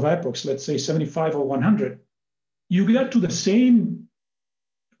certain number of epochs, let's say 75 or 100, you get to the same,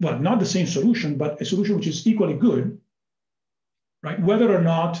 well, not the same solution, but a solution which is equally good, right? Whether or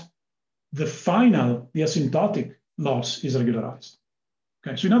not the final, the asymptotic loss is regularized.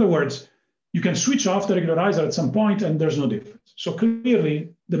 Okay, so in other words, you can switch off the regularizer at some point and there's no difference. So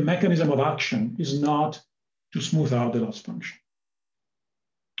clearly, the mechanism of action is not to smooth out the loss function.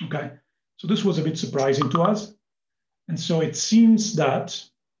 Okay, so this was a bit surprising to us. And so it seems that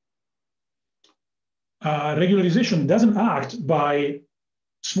regularization doesn't act by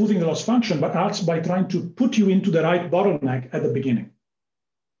smoothing the loss function, but acts by trying to put you into the right bottleneck at the beginning.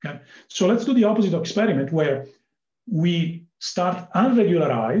 Okay, so let's do the opposite experiment where we start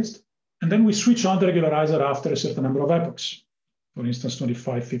unregularized, and then we switch on the regularizer after a certain number of epochs, for instance,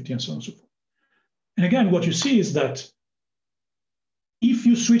 25, 50, and so on and so forth. And again, what you see is that if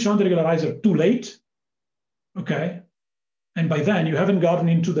you switch on the regularizer too late, okay, and by then you haven't gotten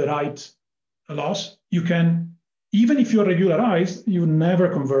into the right loss, you can, even if you're regularized, you never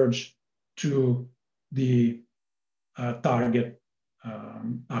converge to the target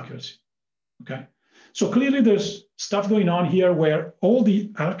accuracy, okay? So clearly there's stuff going on here where all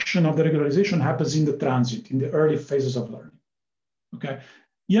the action of the regularization happens in the transit, in the early phases of learning, okay?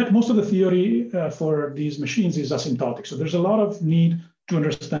 Yet most of the theory for these machines is asymptotic. So there's a lot of need to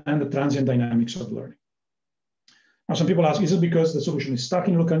understand the transient dynamics of learning. Now, some people ask, is it because the solution is stuck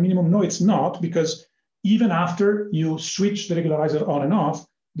in local minimum? No, it's not, because even after you switch the regularizer on and off,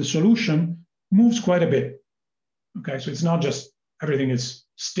 the solution moves quite a bit. Okay, so it's not just everything is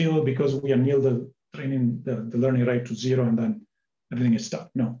still because we anneal the training, the learning rate to 0 and then everything is stuck.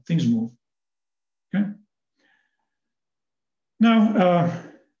 No, things move. Okay. Now,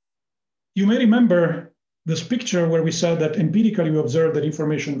 you may remember this picture where we said that empirically we observe that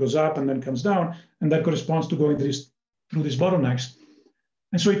information goes up and then comes down, and that corresponds to going through these bottlenecks.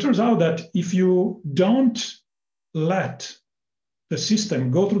 And so it turns out that if you don't let the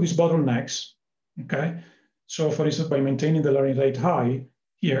system go through these bottlenecks, okay, so for instance, by maintaining the learning rate high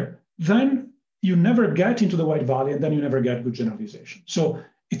here, then you never get into the white valley and then you never get good generalization. So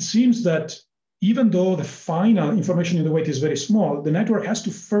it seems that even though the final information in the weight is very small, the network has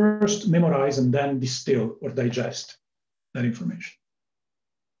to first memorize and then distill or digest that information.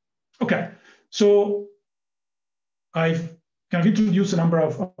 Okay, so I've kind of introduced a number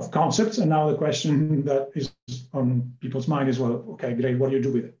of concepts, and now the question that is on people's mind is, well, okay, great, what do you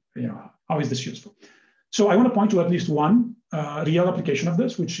do with it? You know, how is this useful? So I want to point to at least one real application of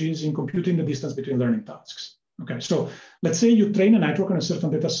this, which is in computing the distance between learning tasks. Okay, so let's say you train a network on a certain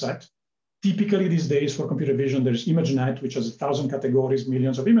data set. Typically these days for computer vision, there's ImageNet, which has 1,000 categories,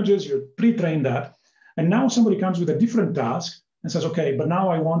 millions of images. You pre-train that. And now somebody comes with a different task and says, okay, but now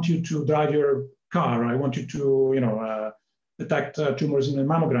I want you to drive your car. I want you to, you know, detect tumors in a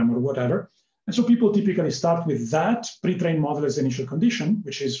mammogram or whatever. And so people typically start with that pre-trained model as the initial condition,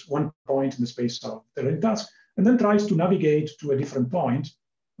 which is one point in the space of the learning task, and then tries to navigate to a different point,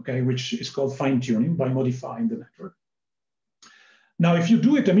 okay, which is called fine-tuning by modifying the network. Now, if you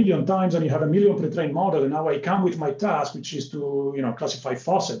do it 1,000,000 times and you have 1,000,000 pre-trained model, and now I come with my task, which is to, you know, classify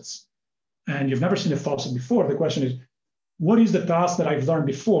faucets, and you've never seen a faucet before, the question is, what is the task that I've learned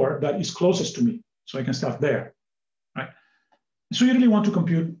before that is closest to me? So I can start there, right? So you really want to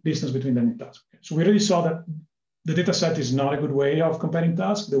compute distance between learning tasks. So we really saw that the data set is not a good way of comparing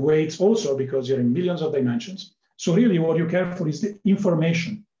tasks. The weights also, because you're in millions of dimensions. So really what you care for is the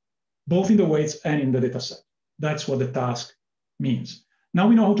information, both in the weights and in the data set. That's what the task means. Now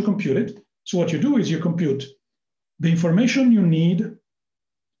we know how to compute it. So what you do is you compute the information you need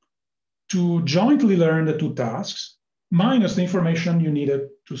to jointly learn the two tasks minus the information you needed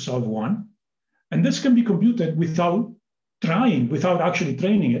to solve one. And this can be computed without actually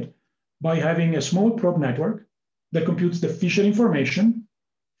training it, by having a small probe network that computes the Fisher information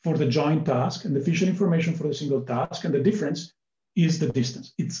for the joint task and the Fisher information for the single task. And the difference is the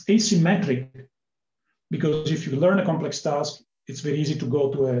distance. It's asymmetric because if you learn a complex task, it's very easy to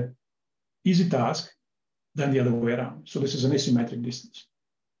go to an easy task than the other way around. So this is an asymmetric distance,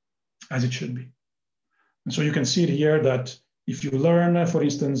 as it should be. And so you can see it here that if you learn, for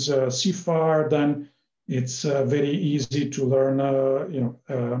instance, CFAR, then it's very easy to learn,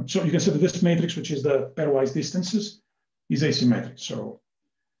 so you can see that this matrix, which is the pairwise distances, is asymmetric. So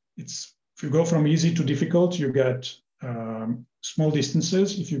it's, if you go from easy to difficult, you get small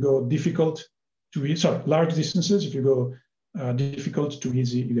distances. If you go difficult to large distances. If you go difficult to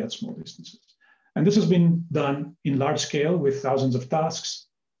easy, you get small distances. And this has been done in large scale with thousands of tasks,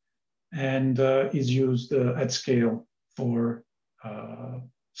 and is used at scale for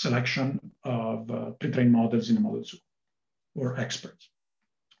selection of pre-trained models in a model zoo or experts.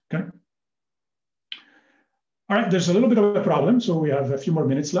 Okay. All right, there's a little bit of a problem, so we have a few more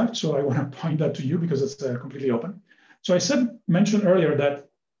minutes left. So I want to point that to you because it's completely open. So I mentioned earlier that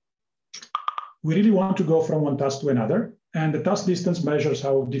we really want to go from one task to another, and the task distance measures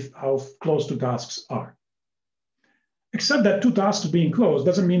how close two tasks are. Except that two tasks being close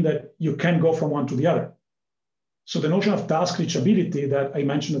doesn't mean that you can go from one to the other. So the notion of task reachability that I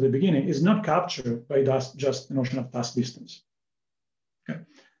mentioned at the beginning is not captured by just the notion of task distance. Okay.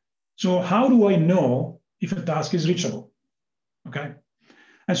 So how do I know if a task is reachable? Okay.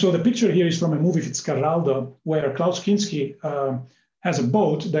 And so the picture here is from a movie, Fitzcarraldo, where Klaus Kinski has a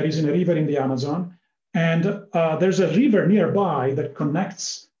boat that is in a river in the Amazon. And there's a river nearby that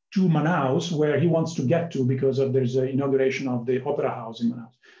connects to Manaus, where he wants to get to because there's an inauguration of the Opera House in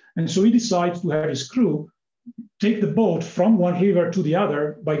Manaus. And so he decides to have his crew take the boat from one river to the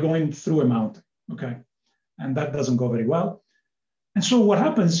other by going through a mountain, okay? And that doesn't go very well. And so what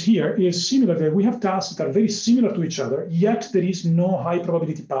happens here is similarly, we have tasks that are very similar to each other, yet there is no high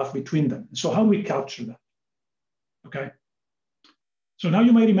probability path between them. So how do we capture that, okay? So now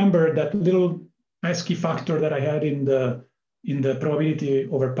you may remember that little pesky factor that I had in the probability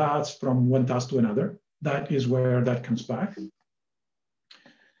over paths from one task to another. That is where that comes back.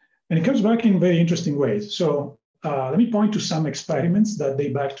 And it comes back in very interesting ways. So let me point to some experiments that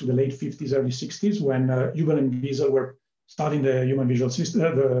date back to the late 50s, early 60s, when Hubel and Wiesel were studying the human visual system,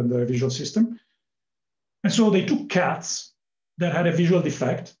 the visual system. And so they took cats that had a visual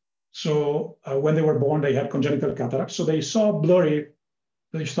defect. So when they were born, they had congenital cataract. So they saw blurry,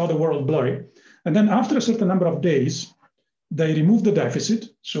 they saw the world blurry. And then after a certain number of days, they removed the deficit.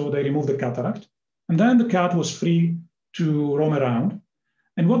 So they removed the cataract. And then the cat was free to roam around.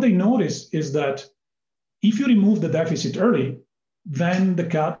 And what they noticed is that if you remove the deficit early, then the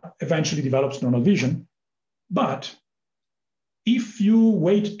cat eventually develops normal vision. But if you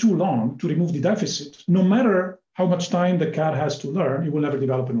wait too long to remove the deficit, no matter how much time the cat has to learn, it will never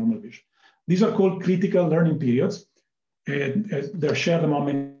develop a normal vision. These are called critical learning periods. They're shared among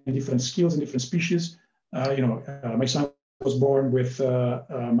many different skills and different species. My son was born with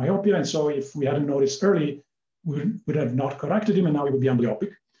myopia, and so if we hadn't noticed early, we would have not corrected him, and now he would be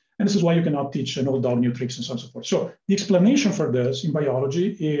amblyopic. And this is why you cannot teach an old dog new tricks and so on and so forth. So the explanation for this in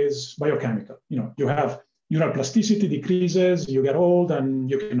biology is biochemical. You have neural plasticity decreases, you get old,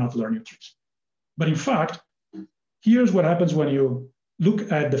 and you cannot learn new tricks. But in fact, here's what happens when you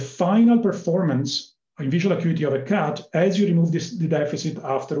look at the final performance in visual acuity of a cat as you remove the deficit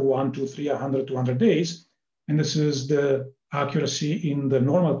after 1, 2, 3, 100, 200 days. And this is the accuracy in the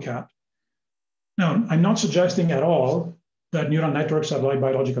normal cat. Now, I'm not suggesting at all that neural networks are like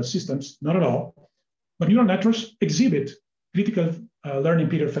biological systems, not at all. But neural networks exhibit critical learning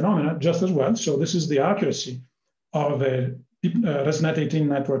period phenomena just as well. So this is the accuracy of a ResNet 18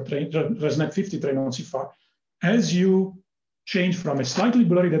 network trained, ResNet 50 trained on CFAR, as you change from a slightly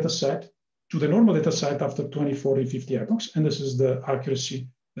blurry data set to the normal data set after 20, 40, 50 epochs. And this is the accuracy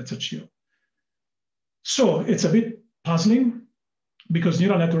that's achieved. So it's a bit puzzling because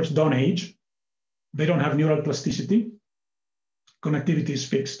neural networks don't age. They don't have neural plasticity. Connectivity is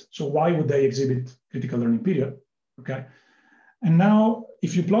fixed. So why would they exhibit critical learning period? Okay. And now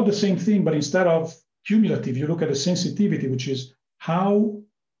if you plot the same thing, but instead of cumulative, you look at the sensitivity, which is how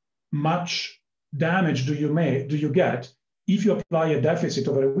much damage do you get if you apply a deficit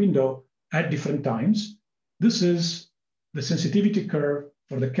over a window at different times. This is the sensitivity curve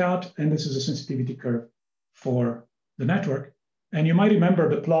for the cat, and this is the sensitivity curve for the network. And you might remember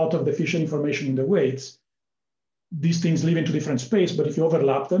the plot of the Fisher information in the weights. These things live into different space, but if you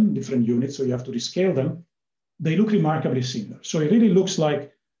overlap them, different units, so you have to rescale them, they look remarkably similar. So it really looks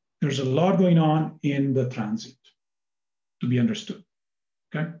like there's a lot going on in the transit to be understood,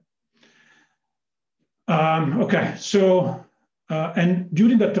 okay? And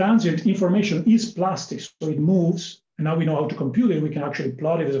during the transit, information is plastic, so it moves, and now we know how to compute it. We can actually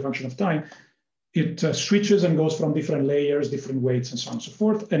plot it as a function of time. It switches and goes from different layers, different weights, and so on and so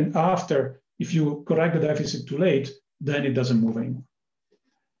forth. And after, if you correct the deficit too late, then it doesn't move anymore.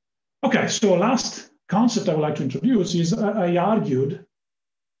 Okay, so last concept I would like to introduce is I argued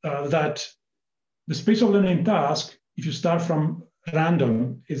that the space of learning task, if you start from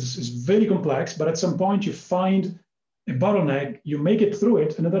random, is very complex, but at some point you find a bottleneck, you make it through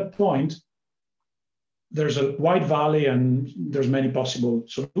it, and at that point, there's a wide valley and there's many possible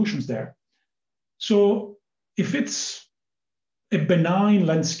solutions there. So if it's a benign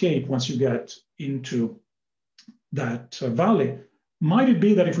landscape once you get into that valley, might it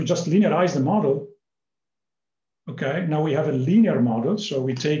be that if we just linearize the model, okay, now we have a linear model. So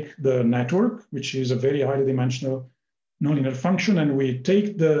we take the network, which is a very highly dimensional nonlinear function, and we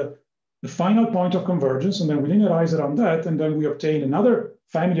take the final point of convergence, and then we linearize around that, and then we obtain another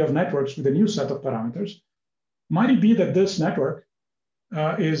family of networks with a new set of parameters. Might it be that this network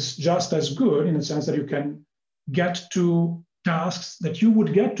is just as good in the sense that you can get to tasks that you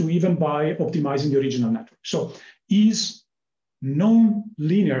would get to even by optimizing the original network? So is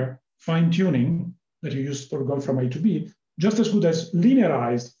non-linear fine-tuning that you use for going from A to B just as good as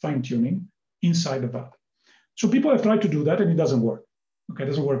linearized fine-tuning inside the valley? So people have tried to do that, and it doesn't work. Okay, it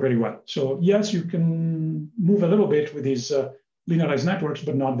doesn't work very well. So yes, you can move a little bit with these linearized networks,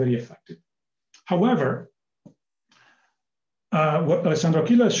 but not very effective. However, what Alessandro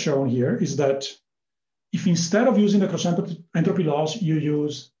Achille has shown here is that if instead of using the cross-entropy laws, you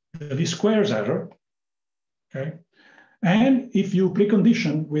use the least squares error, okay, and if you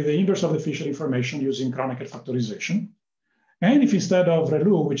precondition with the inverse of the Fisher information using Kronecker factorization, and if instead of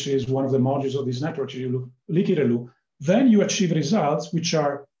ReLU, which is one of the modules of this network, you look leaky ReLU, then you achieve results which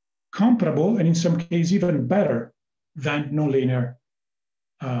are comparable and in some cases even better than nonlinear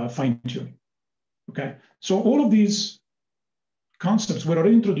fine-tuning, okay? So all of these concepts were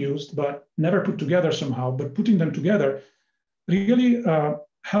already introduced, but never put together somehow, but putting them together really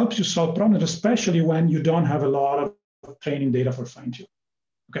helps you solve problems, especially when you don't have a lot of training data for fine-tuning.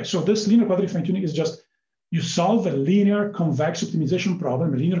 Okay, so this linear quadratic fine-tuning is just you solve a linear convex optimization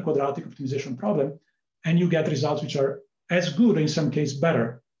problem, a linear quadratic optimization problem, and you get results which are as good, in some cases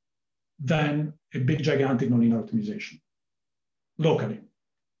better, than a big, gigantic nonlinear optimization locally.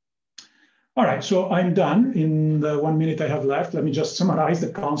 All right, so I'm done. In the 1 minute I have left, let me just summarize the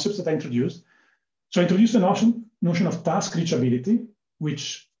concepts that I introduced. So I introduced the notion of task reachability,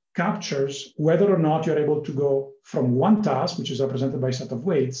 which captures whether or not you're able to go from one task, which is represented by a set of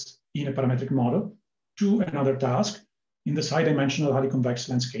weights in a parametric model, to another task in this high-dimensional, highly convex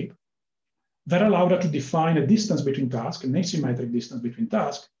landscape. That allowed us to define a distance between tasks, an asymmetric distance between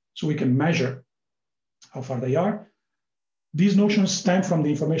tasks, so we can measure how far they are. These notions stem from the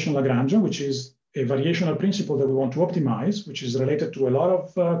information Lagrangian, which is a variational principle that we want to optimize, which is related to a lot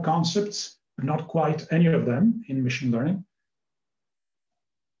of concepts, but not quite any of them in machine learning.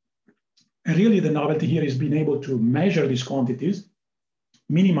 And really the novelty here is being able to measure these quantities,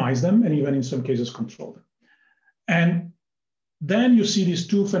 minimize them, and even in some cases control them. And then you see these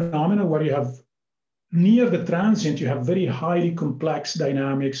two phenomena where you have near the transient, you have very highly complex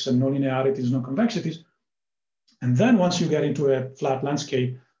dynamics and nonlinearities, non-convexities. And then once you get into a flat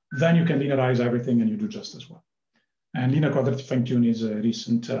landscape, then you can linearize everything and you do just as well. And linear quadratic fine-tune is a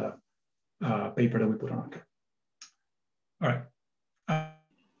recent paper that we put on archive. All right.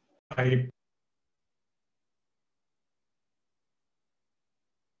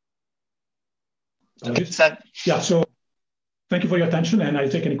 Yeah, so thank you for your attention, and I'll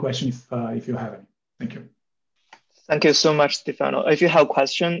take any question if you have any. Thank you. Thank you so much, Stefano. If you have a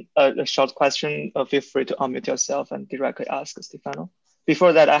question, a short question, feel free to unmute yourself and directly ask Stefano.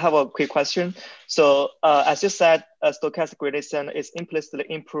 Before that, I have a quick question. So as you said, stochastic gradient is implicitly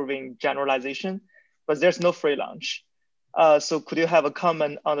improving generalization, but there's no free lunch. So could you have a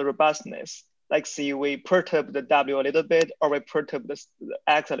comment on the robustness? Like, see, we perturb the W a little bit, or we perturb the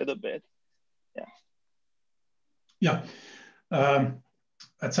X a little bit. Yeah,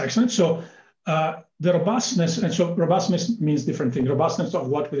 that's excellent. So the robustness, and so robustness means different things. Robustness of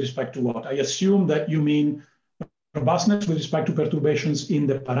what with respect to what? I assume that you mean robustness with respect to perturbations in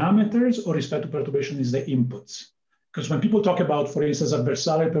the parameters or respect to perturbations in the inputs. Because when people talk about, for instance,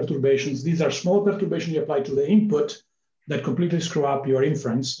 adversarial perturbations, these are small perturbations you apply to the input that completely screw up your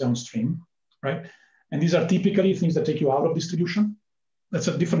inference downstream, right? And these are typically things that take you out of distribution. That's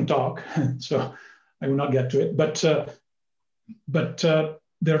a different talk, so I will not get to it. But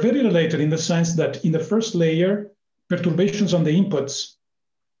they're very related in the sense that in the first layer, perturbations on the inputs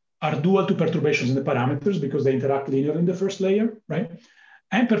are dual to perturbations in the parameters because they interact linearly in the first layer, right?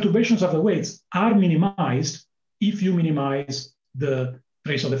 And perturbations of the weights are minimized if you minimize the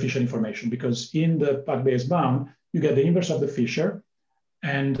trace of the Fisher information, because in the path-based bound, you get the inverse of the Fisher,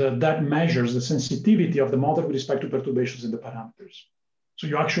 and that measures the sensitivity of the model with respect to perturbations in the parameters. So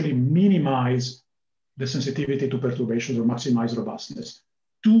you actually minimize the sensitivity to perturbations or maximize robustness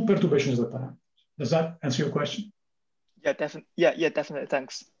to perturbations of the parameters. Does that answer your question? Yeah, definitely. Yeah, definitely.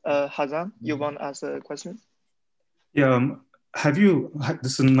 Thanks. Hazan, you want to ask a question? Yeah.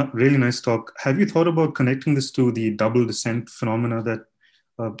 This is a really nice talk. Have you thought about connecting this to the double descent phenomena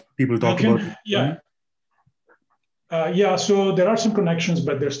that people talk about? Yeah. Yeah, so there are some connections,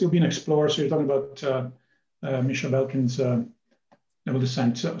 but they're still being explored. So you're talking about Misha Belkin's double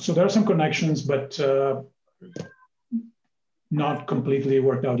descent. So there are some connections, but not completely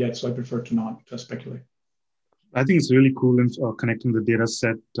worked out yet. So I prefer to not speculate. I think it's really cool in connecting the data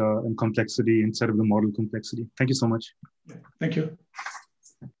set and complexity instead of the model complexity. Thank you so much. Yeah, thank you.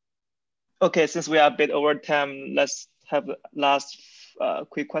 Okay, since we are a bit over time, let's have the last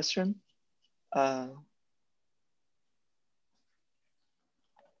quick question.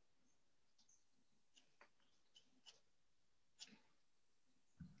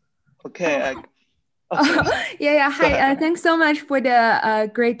 Okay. Yeah. Hi. Thanks so much for the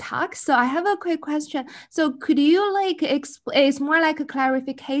great talk. So I have a quick question. So could you it's more like a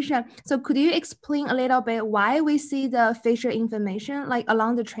clarification. So could you explain a little bit why we see the Fisher information like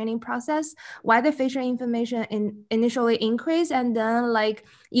along the training process? Why the Fisher information initially increase and then like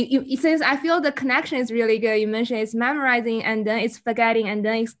you since I feel the connection is really good. You mentioned it's memorizing and then it's forgetting and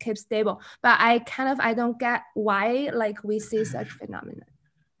then it keeps stable. But I don't get why like we see such phenomena.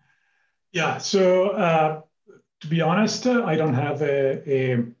 Yeah, so to be honest, I don't have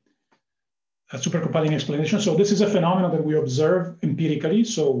a super compelling explanation. So this is a phenomenon that we observe empirically.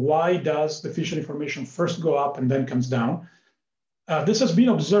 So why does the Fisher information first go up and then comes down? This has been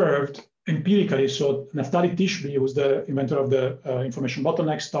observed empirically. So Naftali Tishby, who's the inventor of the information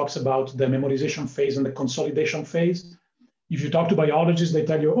bottlenecks, talks about the memorization phase and the consolidation phase. If you talk to biologists, they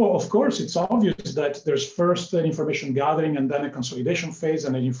tell you, oh, of course, it's obvious that there's first an information gathering and then a consolidation phase,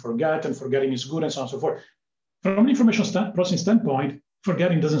 and then you forget, and forgetting is good, and so on and so forth. from an information processing standpoint,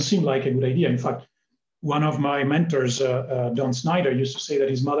 forgetting doesn't seem like a good idea. In fact, one of my mentors, Don Snyder, used to say that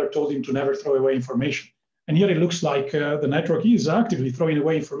his mother told him to never throw away information. And here it looks like the network is actively throwing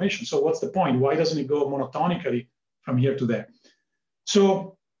away information. So what's the point? Why doesn't it go monotonically from here to there?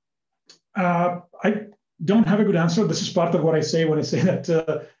 So I don't have a good answer. This is part of what I say when I say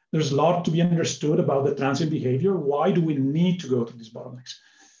that there's a lot to be understood about the transient behavior. Why do we need to go to these bottlenecks?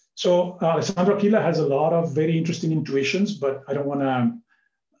 So Alessandro Aquila has a lot of very interesting intuitions, but I don't want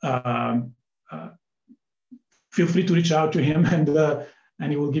to, feel free to reach out to him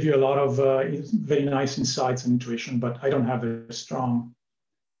and he will give you a lot of very nice insights and intuition, but I don't have a strong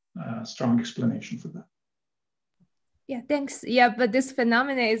explanation for that. Yeah, thanks. Yeah, but this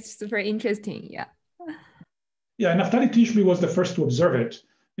phenomenon is super interesting. Yeah. Yeah, Naftali Tishby was the first to observe it.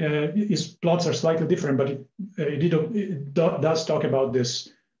 His plots are slightly different, but it does talk about this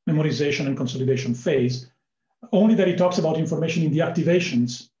memorization and consolidation phase, only that he talks about information in the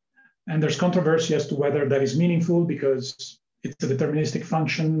activations. And there's controversy as to whether that is meaningful because it's a deterministic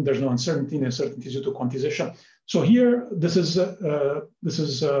function. There's no uncertainty, and uncertainty is due to quantization. So here, this is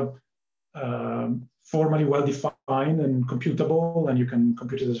formally well-defined and computable, and you can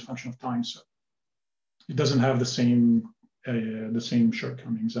compute it as a function of time. So it doesn't have the same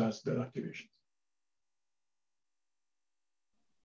shortcomings as the activations.